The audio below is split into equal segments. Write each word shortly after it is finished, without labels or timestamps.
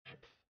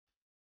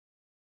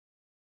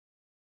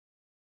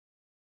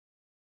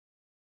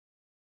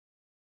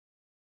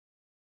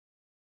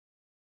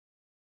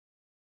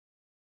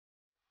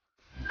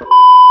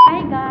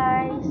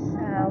guys!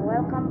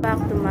 Welcome back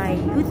to my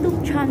YouTube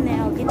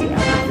channel. Dito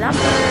ako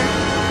vlogger.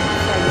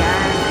 So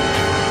yan.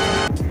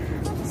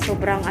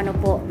 Sobrang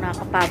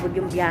nakakapagod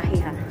yung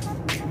biyahe ha.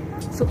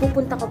 So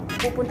pupunta po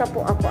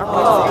ako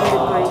sa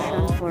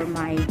immigration for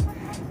my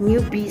new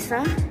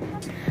visa.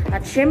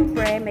 At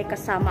syempre may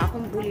kasama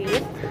akong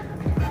bulilit.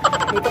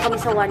 Dito kami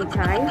sa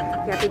Wanchay.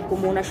 Yatid ko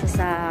muna siya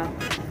sa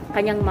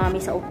kanyang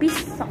mami sa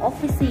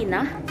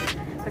opisina.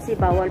 Kasi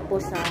bawal po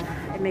sa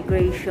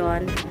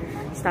immigration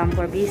stamp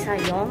for visa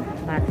yung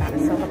bata.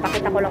 So,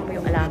 papakita ko lang po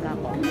yung alaga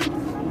ko.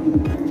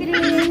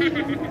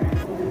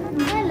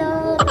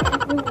 Hello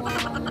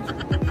everyone!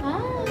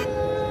 Hi!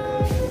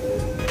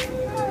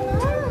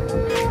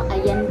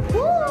 Ayan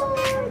po!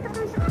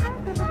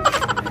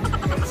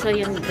 So,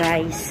 yun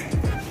guys.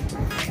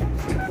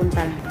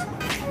 Punta.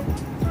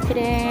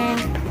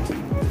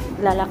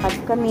 Lalakad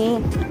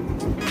kami.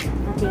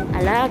 Ating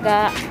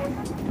alaga.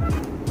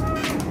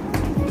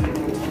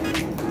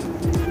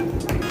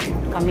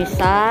 Kami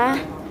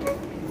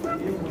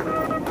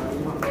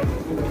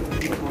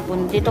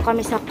dito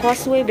kami sa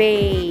Causeway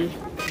Bay.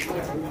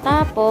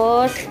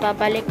 Tapos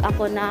babalik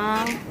ako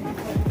ng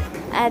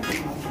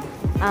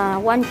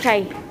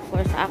Wanchay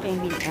for sa aking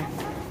visa.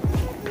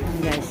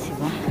 Guys,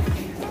 diba?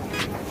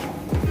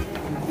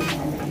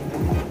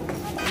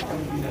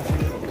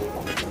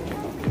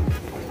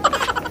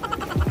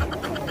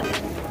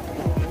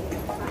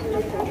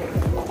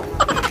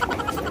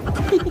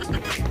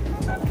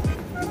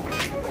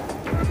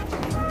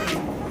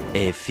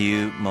 A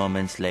few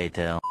moments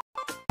later.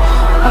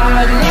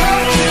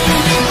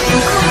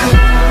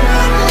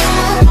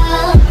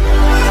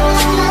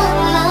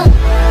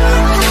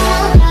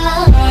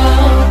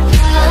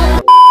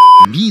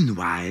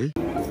 Meanwhile,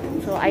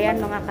 so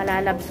ayan mga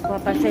kalalabs ko,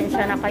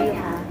 pasensya na kayo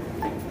ha.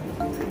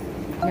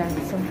 Yan,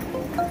 so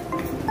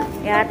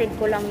ihatid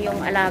ko lang yung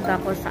alaga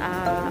ko sa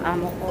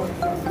amo ko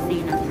sa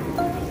kusina.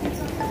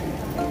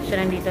 So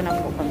nandito na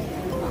po kami.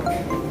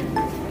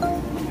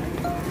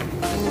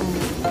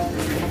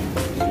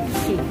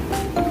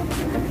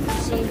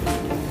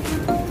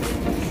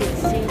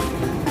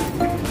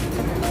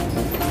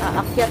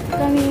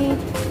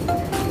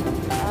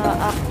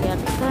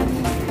 Aakyat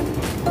kami.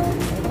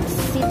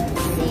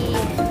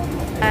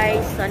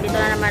 Guys, so andito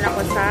na naman ako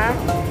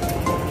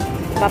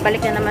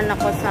babalik na naman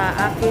ako sa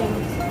aking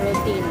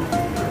routine.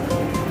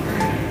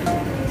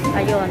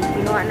 Ayun,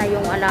 kinuha na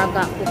yung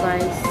alaga ko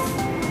guys.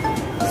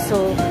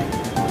 So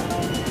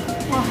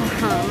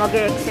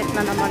mag-exit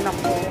na naman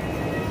ako.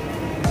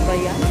 Ba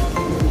yan?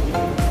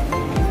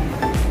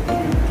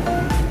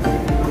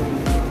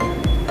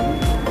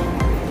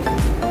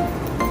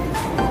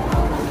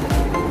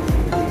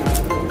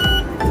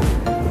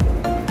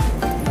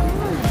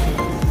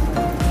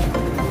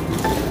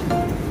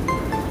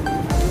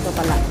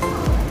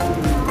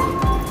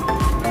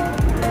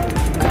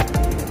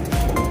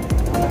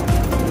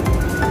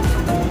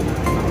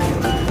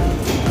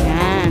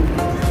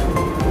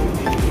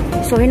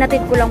 So,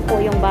 hinatid ko lang po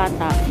yung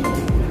bata.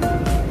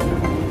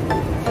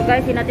 So,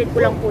 guys, hinatid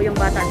ko lang po yung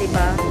bata,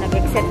 diba?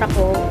 Nag-exit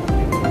ako.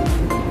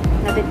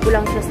 Hinatid ko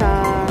lang siya sa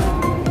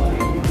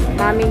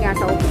mami niya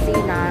sa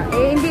opisina.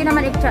 Eh, hindi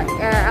naman,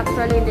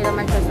 actually, hindi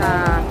naman siya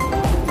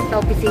sa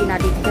opisina.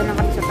 Dito lang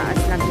kami sa taas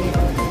lang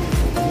nito.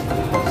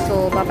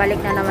 So, babalik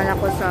na naman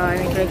ako sa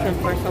immigration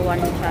for sa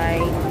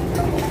Wanchay.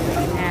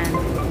 Ayan.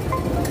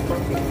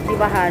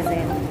 Diba,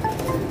 Hazen?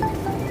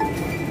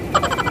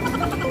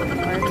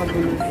 Ay,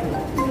 magulo siya.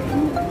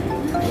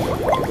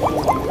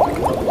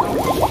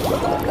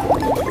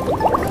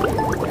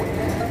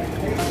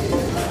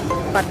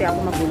 Pati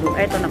ako magulo.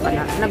 Eto na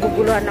pala.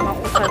 Naguguluhan lang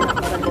ako sa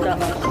ganda.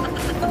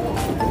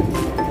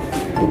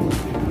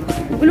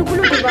 Gulo-gulo,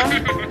 diba?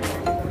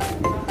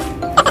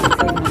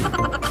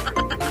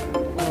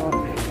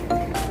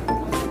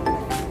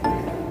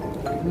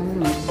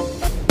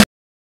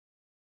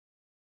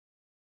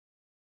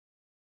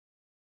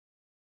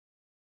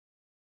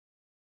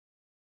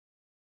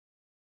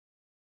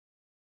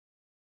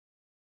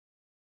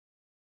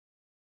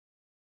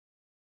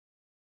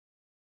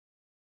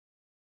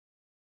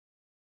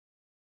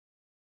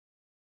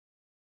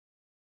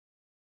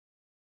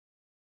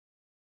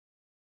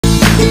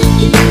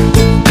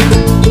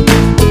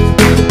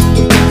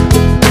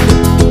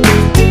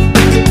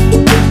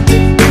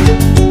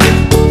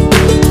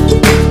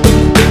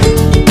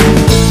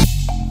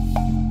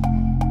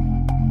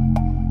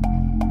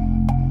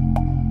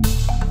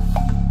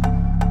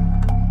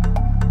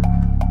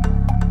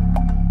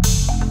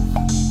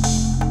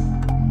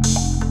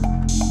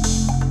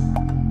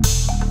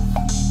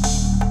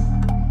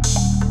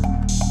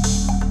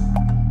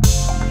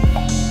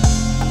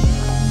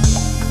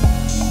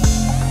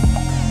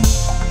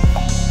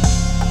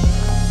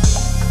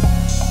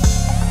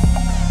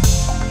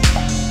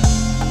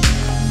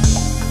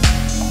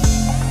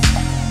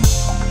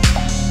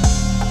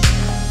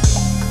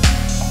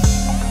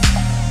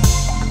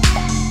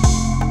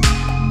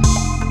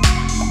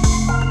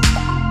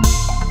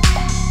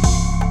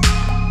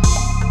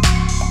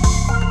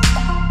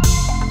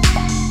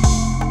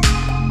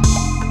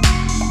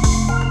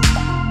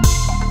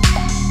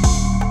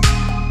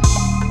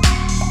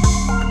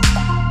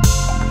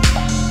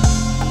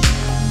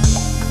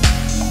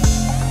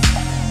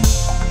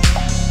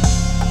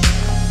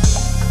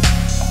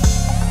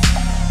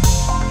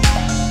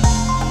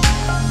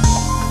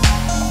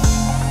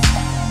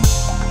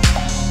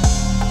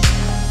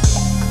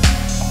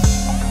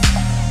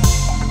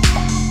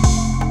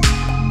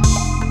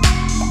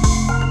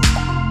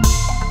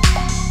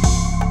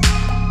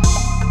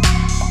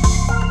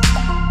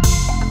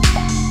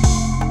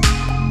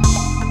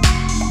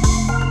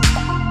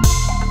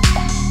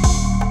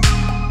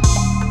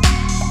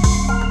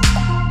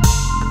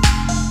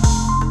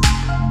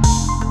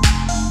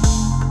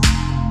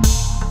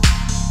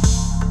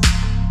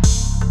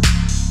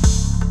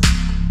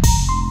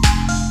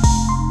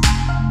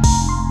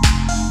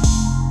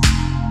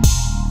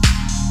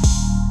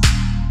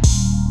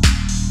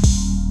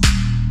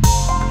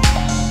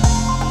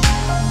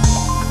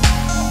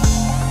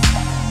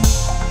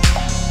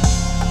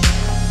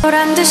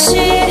 보란 듯이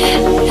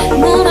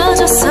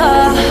무너져서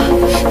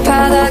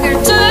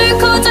바닥을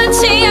뚫고 저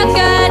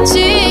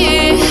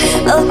지하까지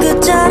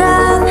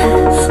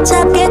엊그처럼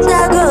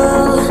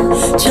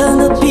잡겠다고 저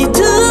높이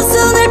두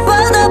손을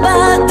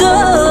뻗어봐도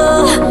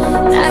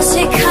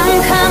다시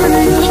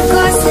캄캄한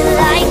이곳에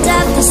light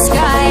up the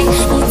sky 이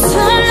두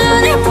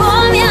눈을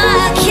보며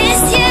I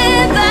kiss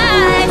you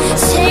bye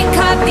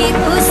실컷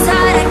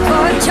비웃어라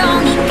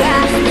꼴종이가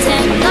이제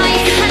너의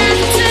하나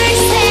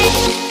둘셋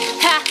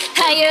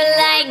how you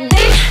like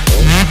that?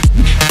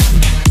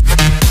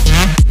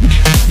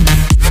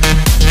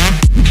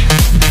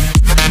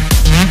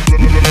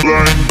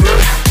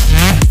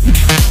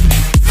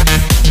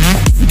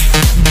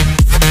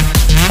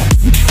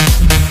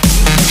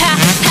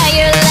 How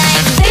you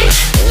like that?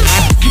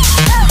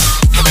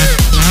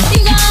 You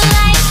gon'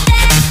 like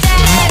that? How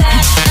you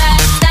like that?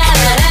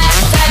 How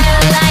you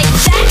like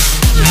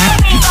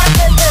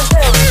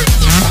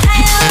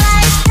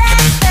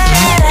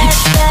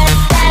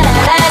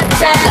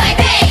that? Like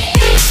me.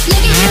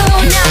 Look at you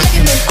now, look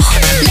at me.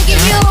 Look at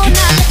you now,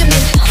 look at me.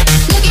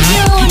 Look at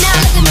you now,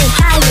 look at me.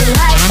 How you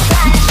like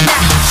that?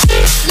 Now.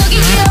 Look at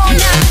you now,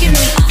 look at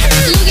me.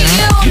 Look at you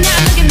now,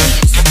 look at me.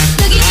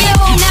 Look at you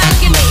now,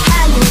 look at me.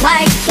 How you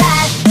like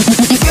that?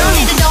 You don't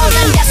need to know 난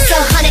됐어,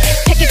 honey.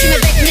 패키지면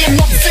내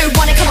몫을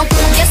원해. Come on,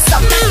 보겠어.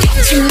 난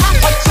catch you up.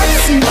 어쩔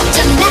수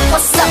없잖아.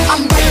 What's up?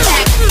 I'm right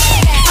back.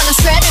 방금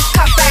shredded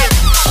car back.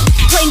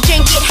 Plain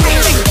drink it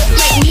high.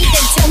 Like me,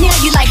 then tell me how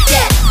you like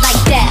that.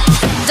 Like that.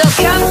 더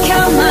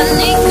캄캄한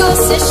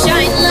이곳에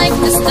shine like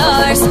the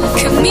stars. 그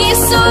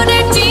미소를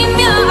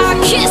띠며 I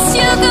kiss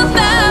you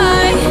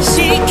goodbye.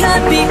 실컷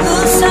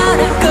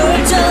비웃어라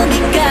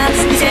꼴종이가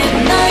이제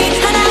너희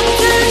하나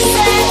둘셋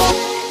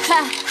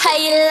How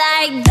you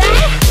like that?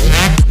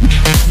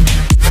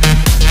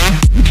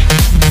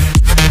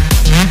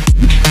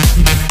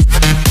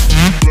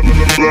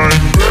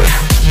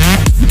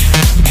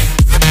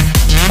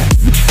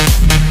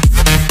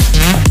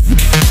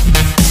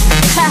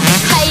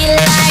 How you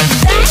like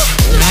that?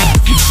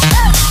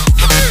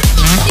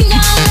 You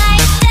gon'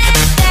 like that?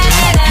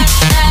 Like that?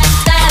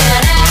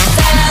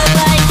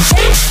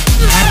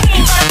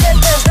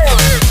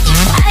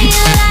 How you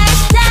like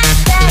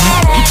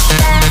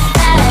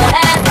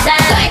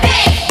that? Like me.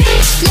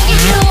 Look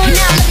at you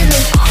now, look at me.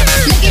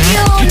 Look at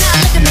you now,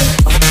 look at me.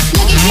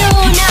 Look at you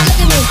now, look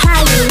at me. How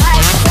you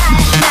like that?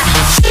 Now.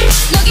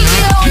 Look at you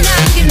now,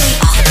 look at me.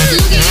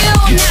 Look at you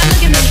now,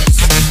 look at me.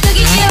 Look at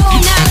you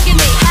now, look at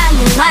me. How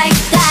you like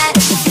that?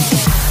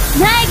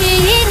 나에게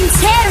이른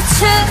채로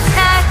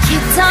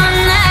추락했던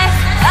날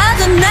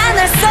어둠 하늘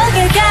속에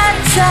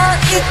갇혀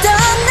있던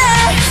날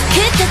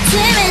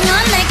그때쯤에 넌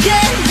날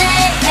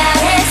끝내야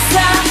했어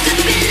Up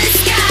in the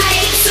sky,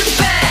 it's a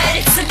bird,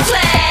 it's a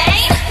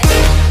plane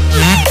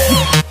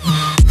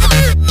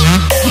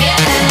Yeah Bring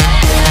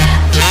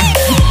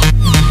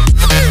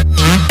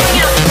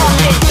out the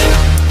voltage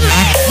Yeah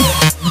Like me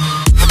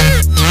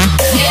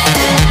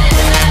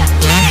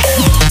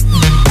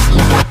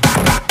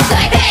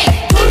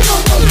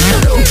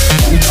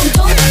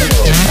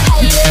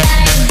How you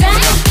like that?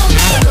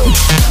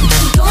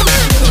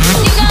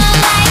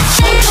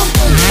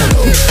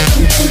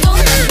 You gon'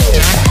 like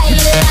that? How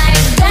you like that?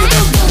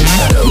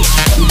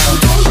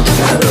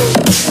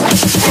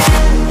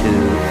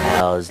 2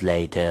 hours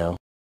later.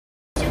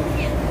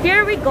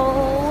 Here we go.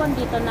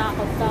 Andito na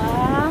ako sa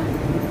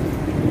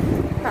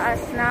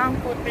taas ng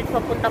footbridge.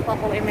 Papunta po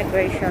ako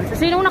immigration. So,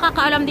 sinong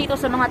nakakaalam dito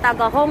sa mga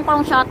taga Hong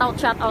Kong? Shoutout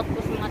po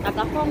sa mga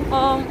taga Hong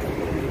Kong.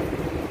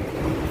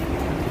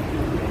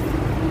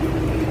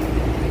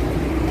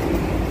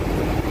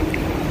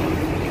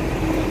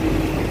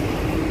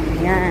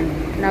 Yan.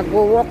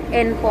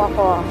 Nag-walk-in po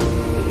ako.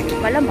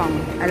 Malamang.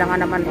 Alangan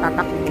naman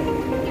tatakbo.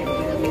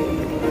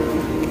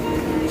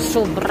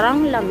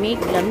 Sobrang lamig.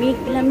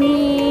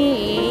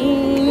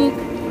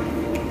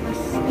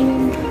 As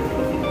in,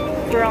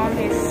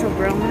 promise,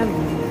 sobrang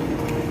lamig.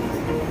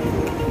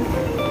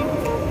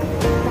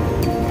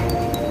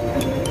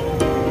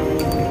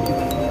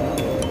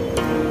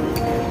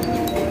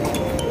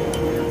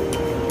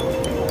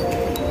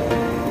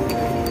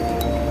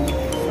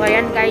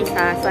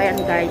 So, ayan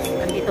guys.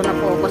 Andito na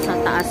po ako sa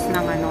taas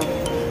ng ano.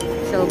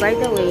 So, by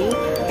the way,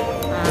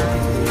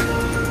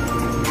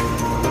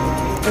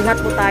 ingat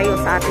po tayo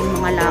sa ating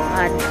mga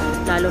lakad.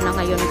 Lalo na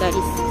ngayon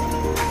guys.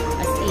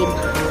 As in.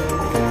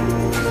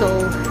 So,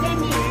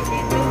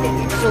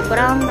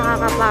 sobrang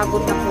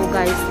nakakapagod na po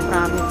guys.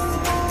 Promise.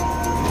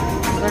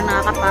 Sobrang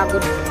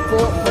nakakapagod po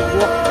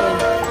mag-walk in.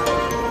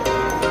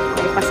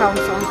 May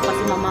pa-sound-sounds pa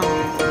si mamang.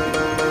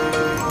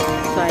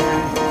 So,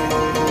 ayan.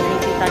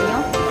 Nakikita nyo?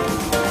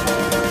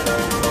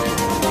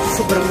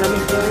 Sobrang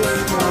lamig guys.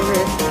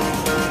 Grabe.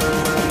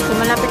 So,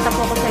 malapit na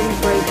po ako sa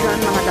immigration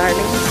mga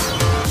darlings.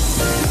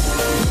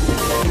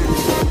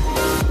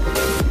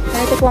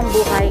 Ito po ang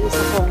buhay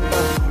sa Hong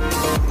Kong.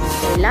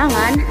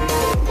 Kailangan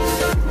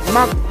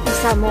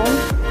mag-isa mong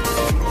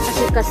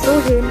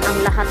asikasuhin ang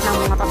lahat ng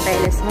mga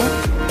papeles mo.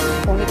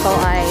 Kung ikaw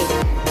ay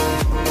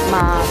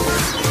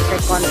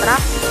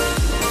mag-contract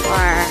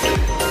or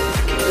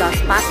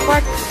lost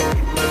passport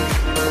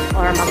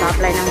or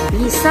mag-apply ng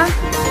visa.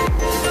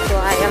 So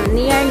I am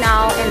near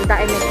now in the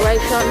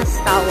immigration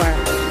tower.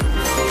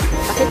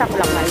 Pakita ko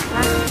lang guys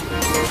ha.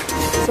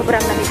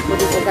 Sobrang lamig po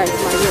dito guys,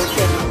 mga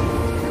Yosef.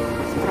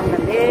 Sobrang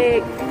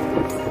lamig.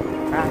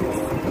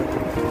 Promise.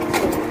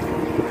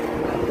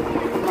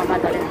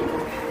 Mamadali.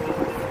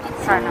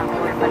 Sana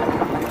all balang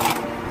pa.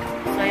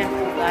 So ayan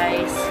po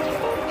guys.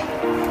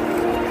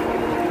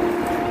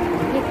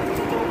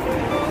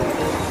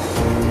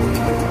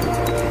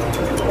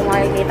 Kung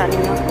makikita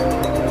ninyo.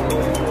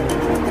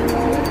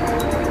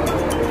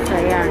 So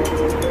ayan.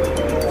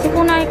 So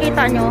kung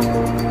nakikita nyo,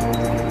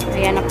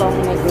 ayan na po ang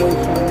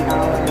immigration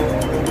tower.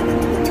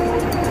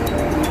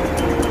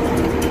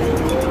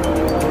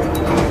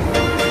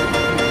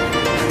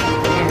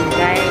 Ayan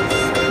guys.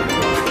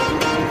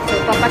 So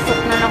papasok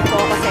na lang po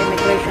ako sa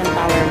immigration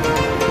tower.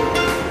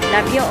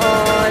 Love you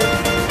all.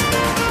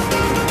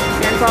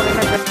 Ayan po ang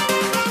immigration.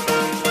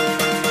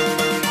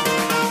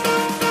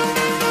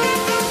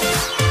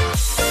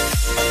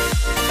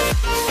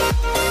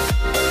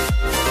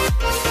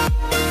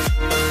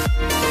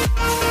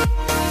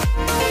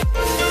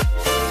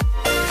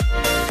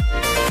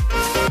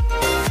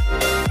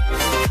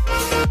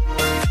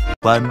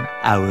 One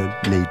hour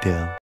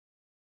later.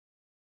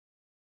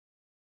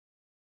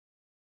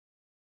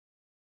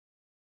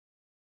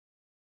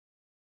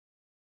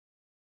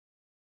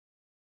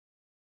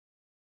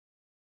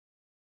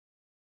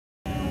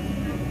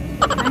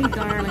 Hi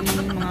darling,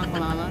 mga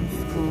kalalabs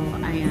ko.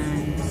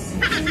 Ayan.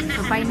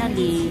 So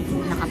finally,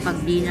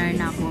 nakapag-dinner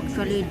na ako.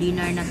 Actually,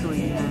 dinner na to.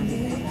 Ayan.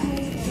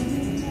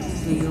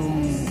 So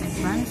yung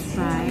french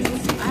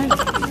fries. Ay!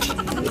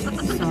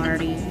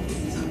 Sorry.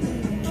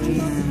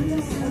 Ayan.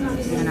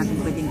 Hindi na natin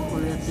pwedeng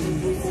ulitin.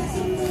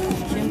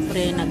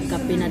 Siyempre,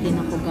 nagkape na din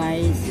ako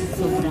guys.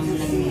 Sobrang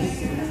lamig.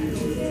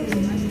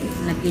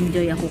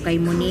 Nag-enjoy ako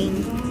kay Muning.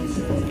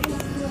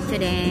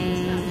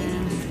 Tadang!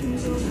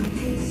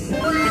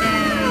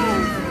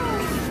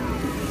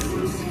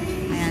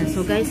 Ayan,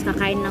 so guys,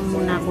 kakain lang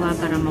muna ako ha,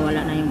 para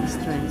mawala na yung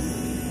stress.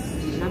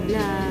 Blah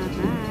blah,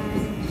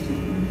 bye!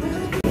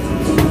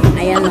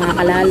 Ayan mga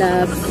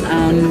kalalabs,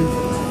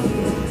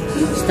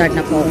 start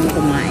na po akong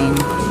kumain.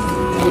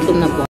 Gutom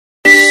na po.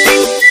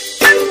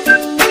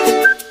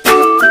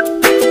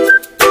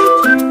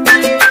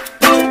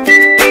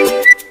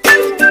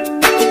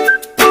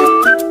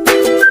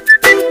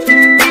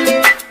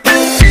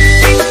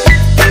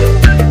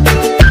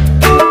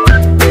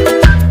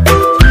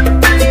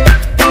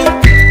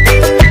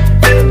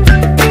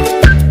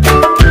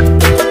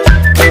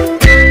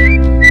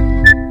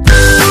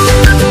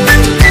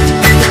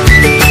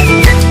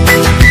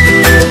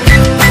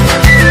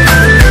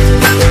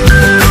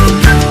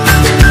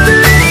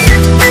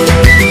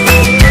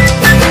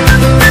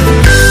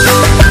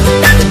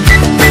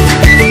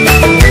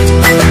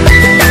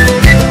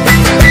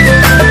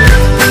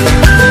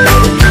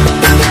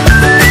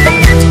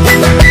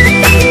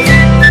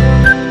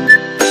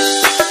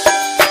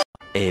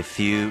 A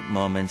few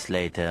moments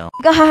later.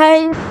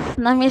 Guys,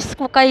 na-miss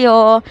ko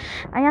kayo.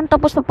 Ayan,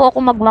 tapos na po ako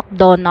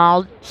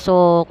mag-McDonald's.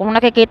 So, kung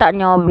nakikita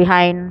nyo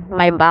behind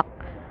my back,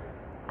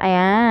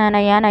 ayan,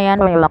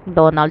 may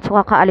McDonald's. So,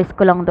 kakaalis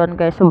ko lang doon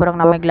guys. Sobrang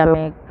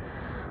lamig-lamig.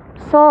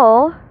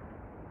 So,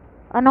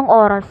 anong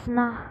oras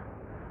na?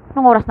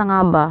 Anong oras na nga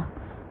ba?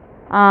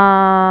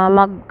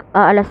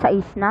 Alas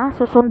 6 na.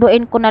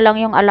 Susunduin ko na lang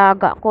yung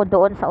alaga ko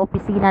doon sa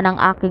opisina ng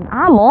aking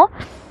amo.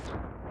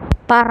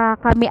 Para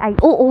kami ay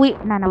uuwi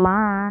na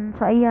naman.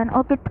 So, ayan.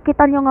 O,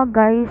 kita nyo nga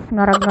guys.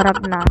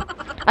 Ngarag-ngarag na.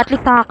 At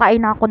least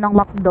nakakain na ako ng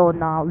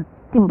McDonald's.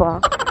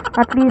 Diba?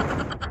 At least,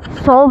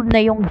 solved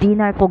na yung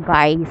dinner ko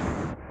guys.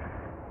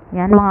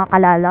 Yan mga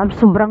kalalab.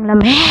 Sobrang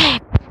lamig.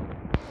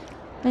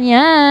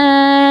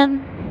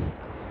 Ayan.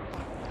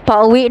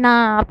 Pauwi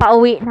na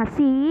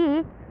si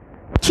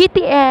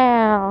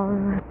GTL.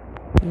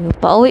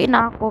 Pauwi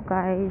na ako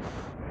guys.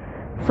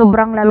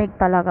 Sobrang lamig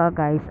talaga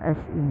guys. As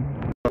in.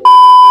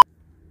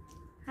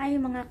 Hi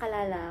mga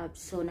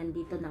kalalabs, so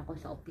nandito na ako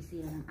sa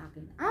opisina ng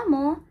aking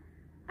amo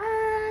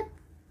at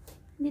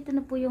dito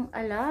na po yung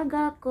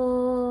alaga ko.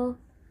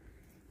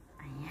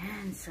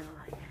 Ayan, so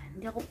ayan.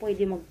 Hindi ako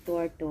pwede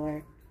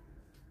mag-tour-tour.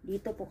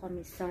 Dito po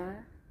kami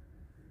sa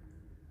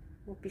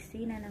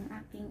opisina ng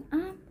aking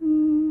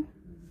amo.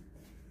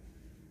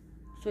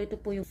 So ito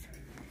po yung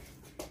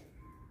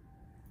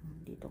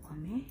dito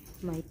kami,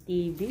 may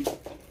TV.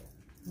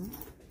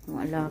 Yung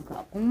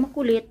alaga akong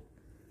makulit.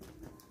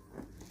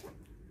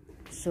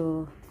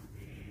 So,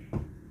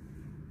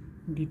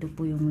 dito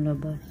po yung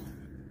labas.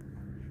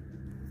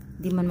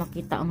 Di man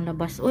makita ang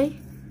labas. Uy!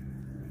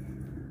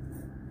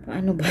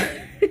 Paano ba?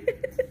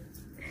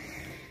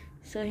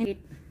 So, hindi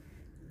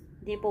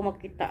po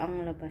makita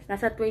ang labas.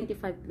 Nasa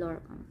 25 floor.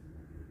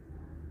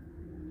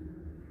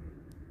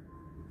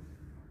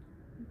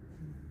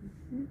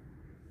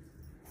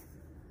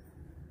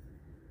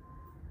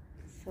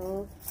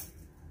 So,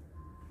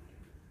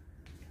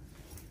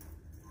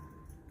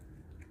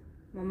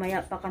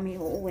 mamaya pa kami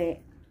uuwi.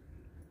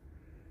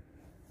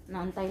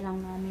 Naantay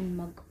lang namin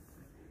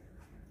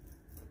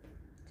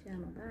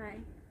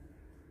Bye.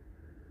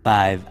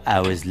 5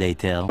 hours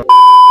later.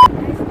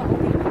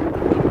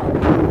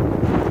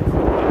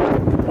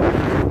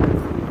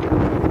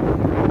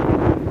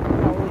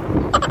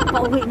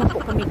 Pauwi na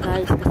po kami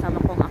guys. Kasama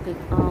ko ang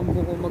aking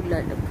amo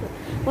maglalag.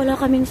 Wala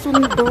kaming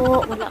sundo.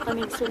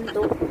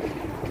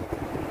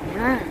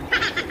 Yan.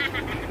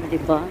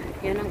 Diba?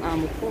 Yan ang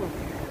amo ko.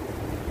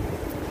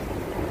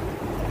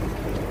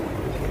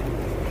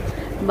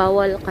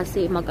 Bawal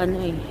kasi mag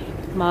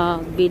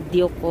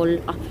video call,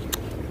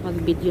 mag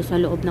video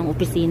sa loob ng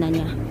opisina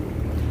niya.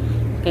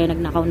 Kaya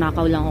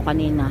nagnakaw-nakaw lang ako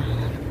kanina.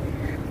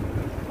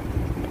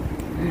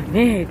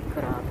 Grabe.